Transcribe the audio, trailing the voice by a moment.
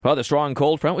Well, the strong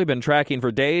cold front we've been tracking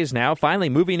for days now, finally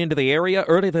moving into the area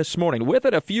early this morning. With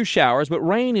it, a few showers, but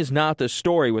rain is not the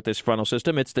story with this frontal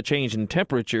system. It's the change in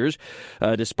temperatures.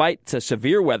 Despite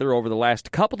severe weather over the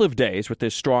last couple of days with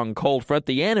this strong cold front,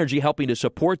 the energy helping to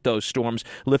support those storms,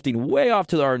 lifting way off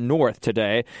to our north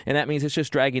today. And that means it's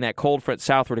just dragging that cold front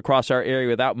southward across our area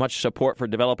without much support for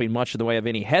developing much in the way of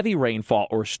any heavy rainfall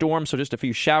or storms. So just a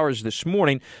few showers this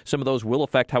morning. Some of those will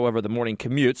affect, however, the morning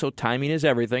commute. So timing is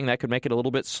everything. That could make it a little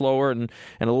bit slower and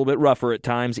a little bit rougher at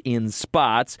times in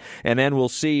spots. And then we'll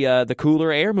see the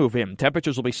cooler air move in.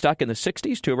 Temperatures will be stuck in the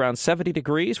 60s to around 70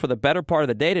 degrees for the better part of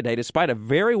the day today, despite a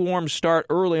very warm start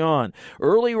early on.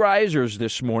 Early risers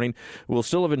this morning will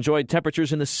still have enjoyed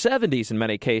temperatures in the 70s in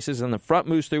many cases. And the front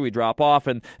moves through, we drop off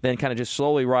and then kind of just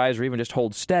slowly rise or even just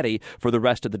hold steady for the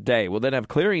rest of the day. We'll then have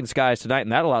clearing skies tonight,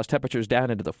 and that allows temperatures down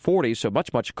into the 40s, so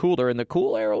much, much cooler. And the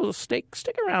cool air will stick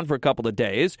around for a couple of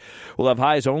days. We'll have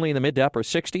highs only in the mid to upper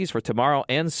 60s for tomorrow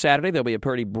and Saturday. There'll be a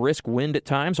pretty brisk wind at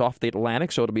times off the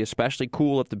Atlantic, so it'll be especially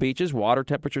cool at the beaches. Water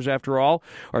temperatures, after all,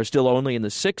 are still only in the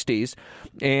 60s.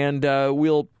 And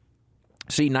we'll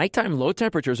see nighttime low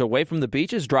temperatures away from the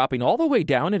beaches dropping all the way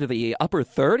down into the upper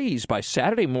 30s by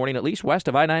Saturday morning, at least west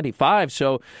of I-95.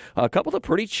 So a couple of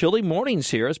pretty chilly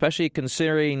mornings here, especially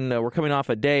considering we're coming off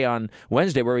a day on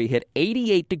Wednesday where we hit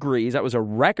 88 degrees. That was a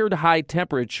record high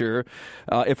temperature.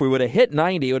 If we would have hit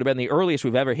 90, it would have been the earliest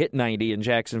we've ever hit 90 in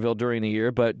Jacksonville during the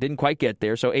year, but didn't quite get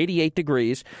there. So 88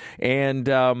 degrees, and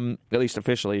at least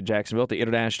officially in Jacksonville at the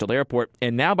International Airport.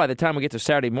 And now by the time we get to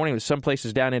Saturday morning, with some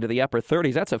places down into the upper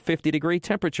 30s, that's a 50-degree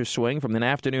temperature swing from the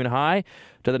afternoon high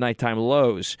to the nighttime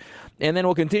lows. And then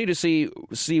we'll continue to see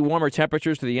warmer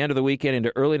temperatures to the end of the weekend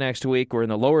into early next week. We're in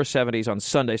the lower 70s on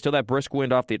Sunday. Still that brisk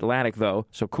wind off the Atlantic, though,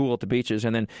 so cool at the beaches,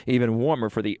 and then even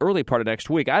warmer for the early part of next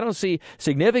week. I don't see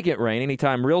significant rain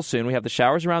anytime real soon. We have the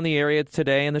showers around the area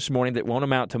today and this morning that won't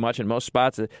amount to much. In most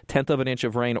spots, a tenth of an inch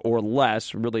of rain or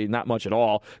less, really not much at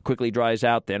all. Quickly dries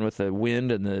out then with the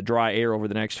wind and the dry air over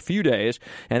the next few days.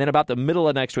 And then about the middle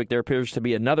of next week, there appears to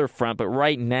be another front, but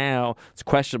right now it's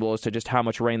questionable as to just how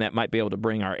much rain that might be able to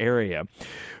bring our area.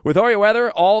 With all your weather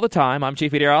all the time, I'm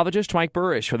Chief Meteorologist Mike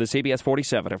Burrish for the CBS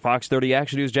 47 at Fox 30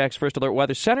 Action News Jack's First Alert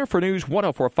Weather Center for News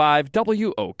 104.5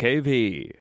 WOKV.